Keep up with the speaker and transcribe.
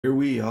Here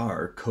we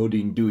are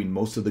coding doing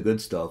most of the good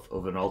stuff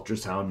of an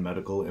ultrasound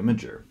medical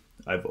imager.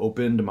 I've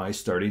opened my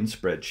starting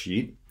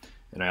spreadsheet,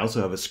 and I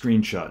also have a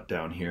screenshot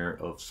down here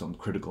of some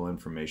critical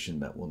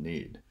information that we'll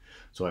need.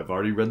 So I've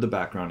already read the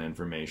background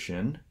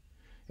information,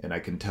 and I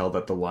can tell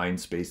that the line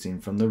spacing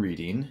from the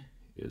reading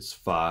is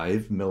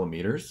 5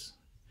 millimeters,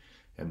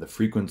 and the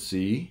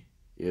frequency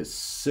is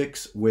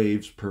 6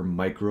 waves per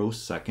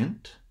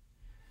microsecond,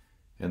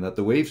 and that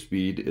the wave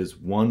speed is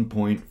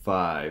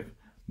 1.5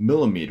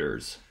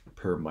 millimeters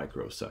per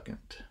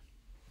microsecond.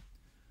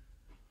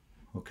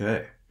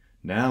 Okay,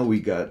 now we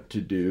got to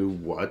do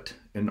what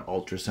an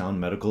ultrasound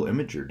medical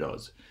imager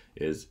does.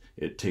 Is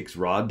it takes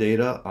raw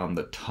data on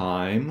the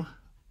time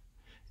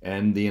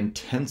and the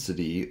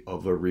intensity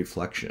of a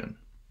reflection.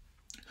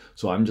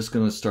 So I'm just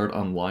going to start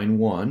on line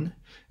 1,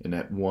 and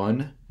at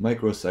 1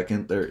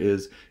 microsecond there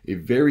is a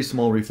very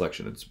small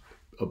reflection. It's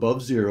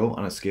above 0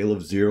 on a scale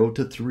of 0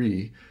 to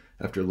 3.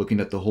 After looking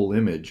at the whole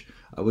image,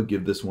 I would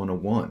give this one a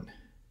 1.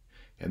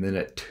 And then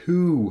at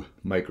 2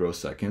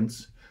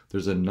 microseconds,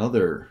 there's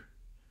another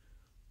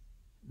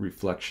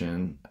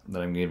reflection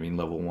that I'm giving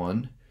level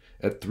 1.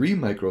 At 3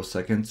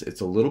 microseconds, it's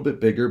a little bit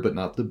bigger, but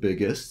not the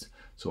biggest.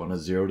 So on a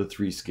 0 to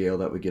 3 scale,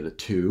 that would get a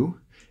 2.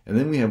 And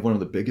then we have one of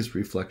the biggest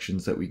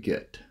reflections that we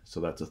get. So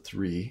that's a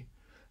 3.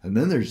 And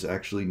then there's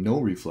actually no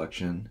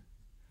reflection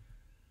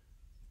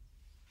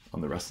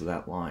on the rest of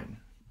that line.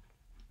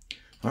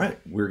 All right,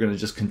 we're going to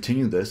just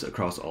continue this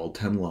across all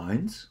 10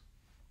 lines.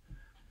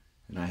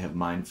 And I have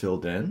mine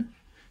filled in.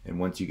 And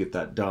once you get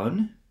that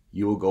done,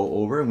 you will go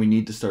over and we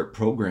need to start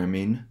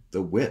programming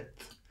the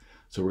width.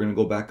 So we're going to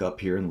go back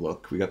up here and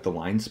look. We got the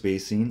line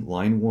spacing,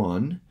 line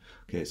 1.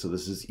 Okay, so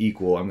this is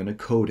equal. I'm going to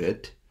code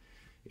it.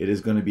 It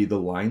is going to be the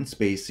line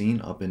spacing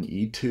up in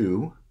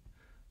E2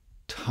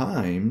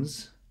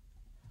 times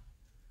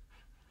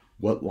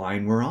what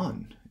line we're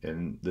on.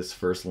 And this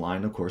first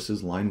line, of course,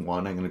 is line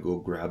 1. I'm going to go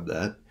grab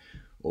that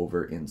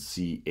over in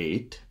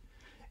C8.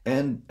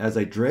 And as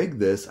I drag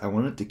this, I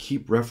want it to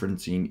keep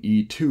referencing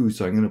E2,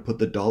 so I'm going to put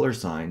the dollar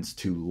signs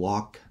to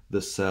lock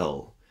the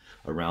cell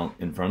around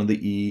in front of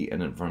the E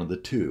and in front of the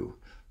 2.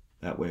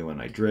 That way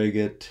when I drag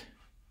it,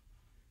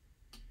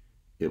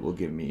 it will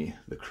give me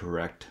the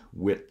correct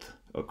width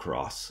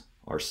across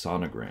our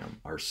sonogram,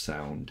 our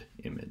sound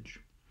image.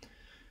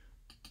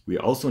 We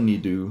also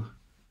need to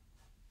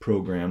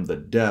program the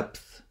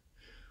depth,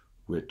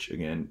 which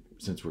again,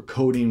 since we're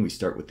coding, we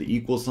start with the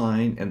equal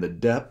sign, and the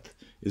depth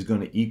is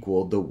going to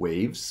equal the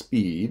wave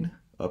speed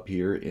up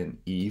here in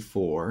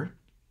E4.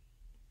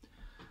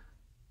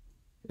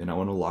 And I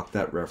want to lock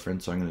that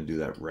reference, so I'm going to do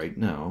that right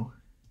now.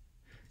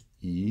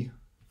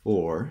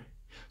 E4.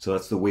 So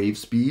that's the wave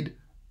speed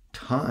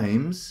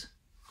times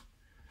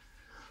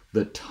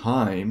the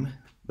time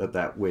that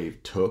that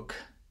wave took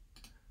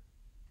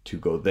to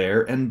go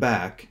there and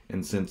back.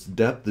 And since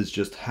depth is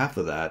just half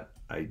of that,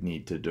 I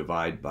need to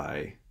divide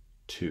by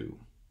 2.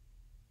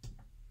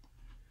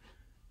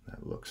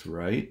 That looks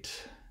right.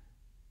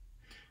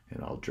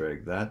 And I'll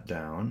drag that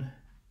down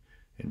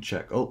and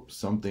check. Oh,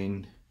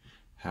 something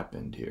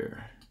happened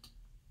here.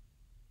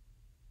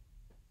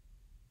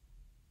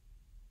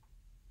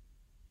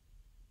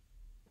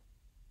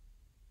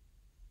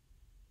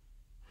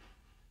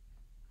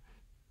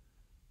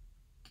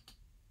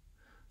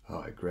 Oh,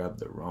 I grabbed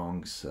the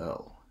wrong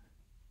cell.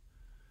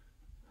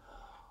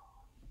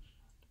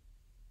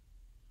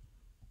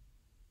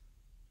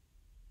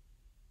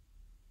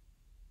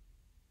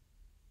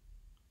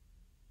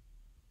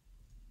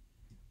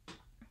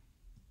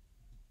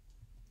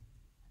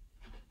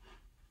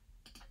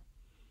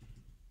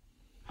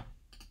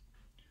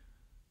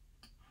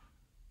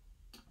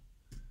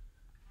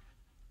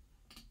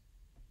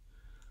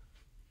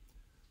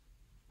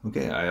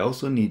 Okay, I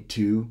also need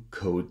to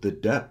code the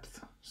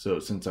depth. So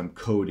since I'm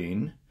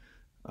coding,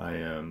 I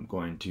am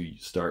going to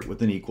start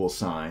with an equal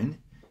sign,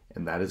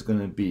 and that is going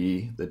to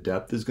be, the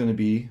depth is going to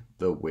be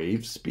the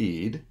wave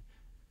speed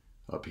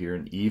up here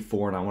in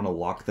E4, and I want to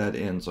lock that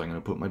in, so I'm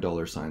going to put my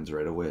dollar signs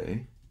right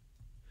away,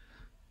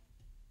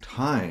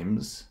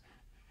 times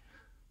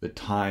the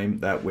time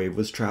that wave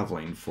was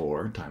traveling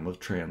for, time of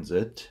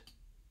transit,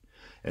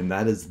 and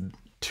that is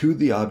to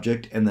the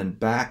object and then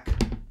back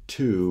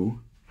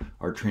to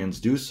our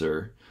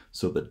transducer.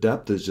 So the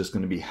depth is just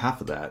going to be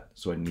half of that,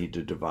 so I need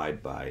to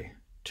divide by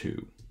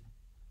 2.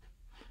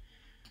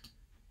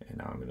 And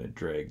now I'm going to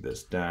drag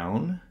this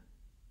down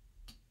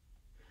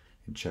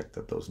and check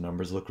that those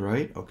numbers look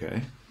right.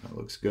 Okay, that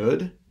looks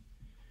good.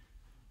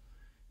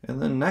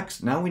 And then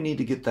next, now we need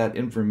to get that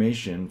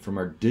information from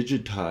our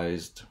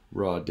digitized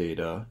raw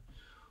data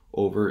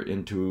over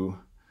into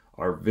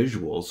our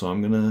visual. So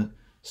I'm going to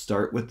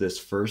start with this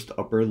first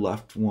upper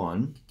left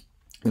one,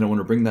 and I want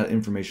to bring that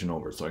information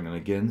over. So I'm going to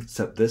again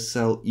set this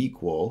cell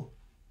equal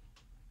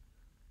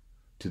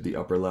to the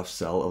upper left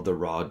cell of the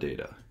raw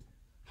data.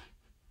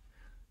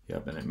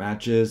 Yep, and it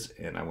matches,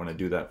 and I want to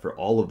do that for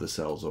all of the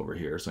cells over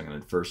here. So I'm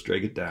going to first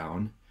drag it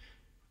down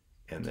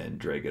and then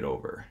drag it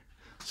over.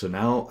 So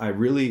now I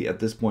really, at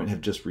this point,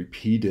 have just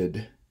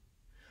repeated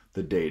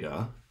the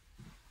data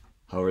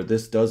However,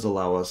 this does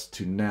allow us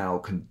to now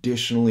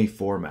conditionally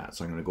format.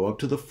 So I'm going to go up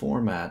to the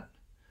Format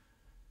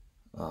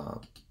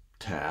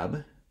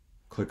tab,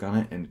 click on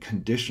it, and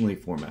conditionally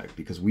format,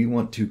 because we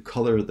want to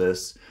color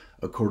this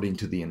according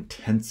to the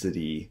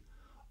intensity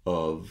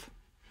of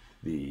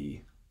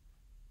the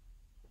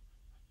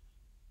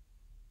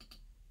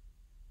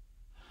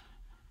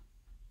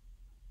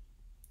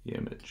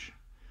image.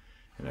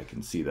 And I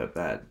can see that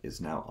that is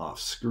now off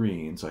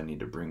screen, so I need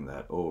to bring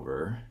that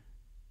over.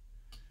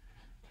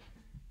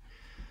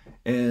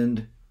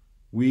 And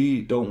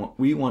we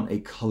want a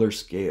color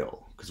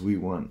scale, because we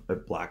want a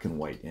black and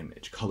white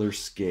image. Color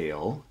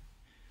scale.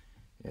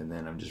 And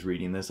then I'm just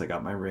reading this. I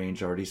got my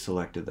range already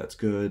selected. That's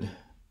good.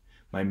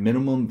 My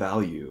minimum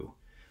value.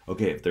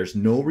 Okay, if there's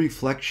no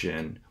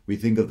reflection, we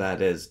think of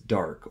that as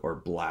dark or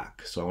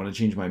black. So I want to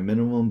change my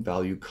minimum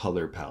value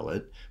color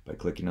palette by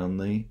clicking on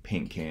the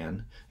paint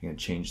can. I'm going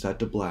to change that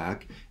to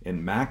black.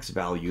 And max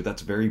value,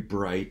 that's very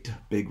bright,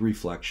 big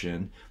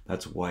reflection.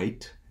 That's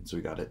white. And so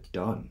we got it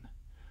done.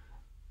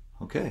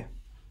 Okay.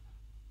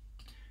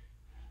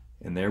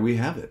 And there we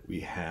have it.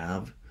 We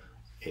have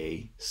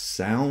a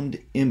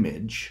sound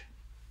image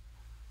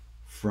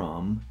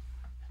from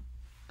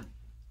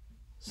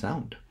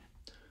sound.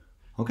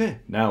 Okay,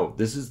 now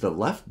this is the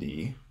left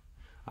knee.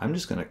 I'm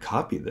just going to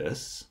copy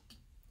this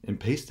and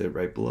paste it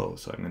right below.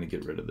 So I'm going to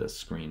get rid of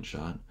this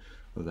screenshot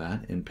of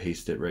that and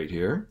paste it right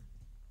here.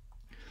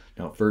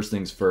 Now, first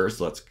things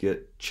first, let's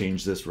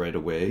change this right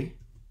away.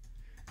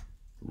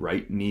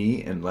 Right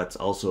knee, and let's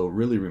also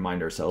really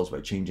remind ourselves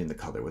by changing the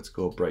color. Let's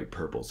go bright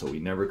purple so we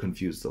never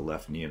confuse the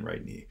left knee and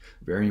right knee.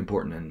 Very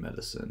important in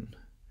medicine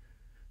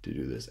to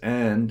do this.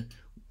 And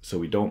so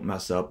we don't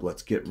mess up,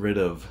 let's get rid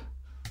of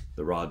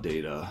the raw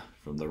data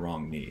from the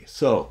wrong knee.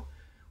 So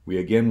we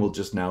again will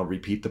just now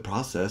repeat the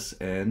process,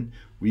 and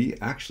we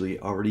actually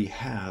already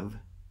have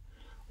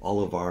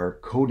all of our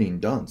coding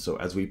done. So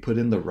as we put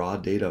in the raw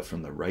data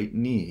from the right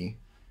knee,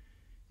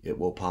 it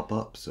will pop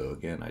up. So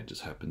again, I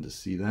just happened to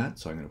see that.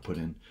 So I'm going to put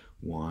in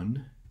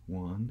 1,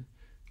 1,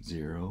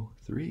 0,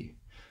 3.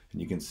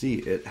 And you can see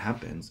it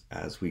happens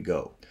as we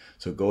go.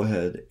 So go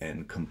ahead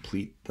and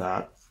complete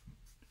that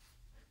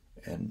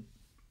and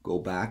go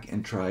back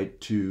and try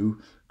to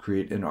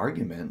create an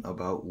argument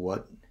about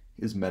what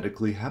is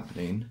medically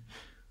happening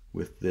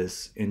with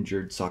this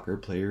injured soccer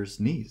player's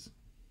knees.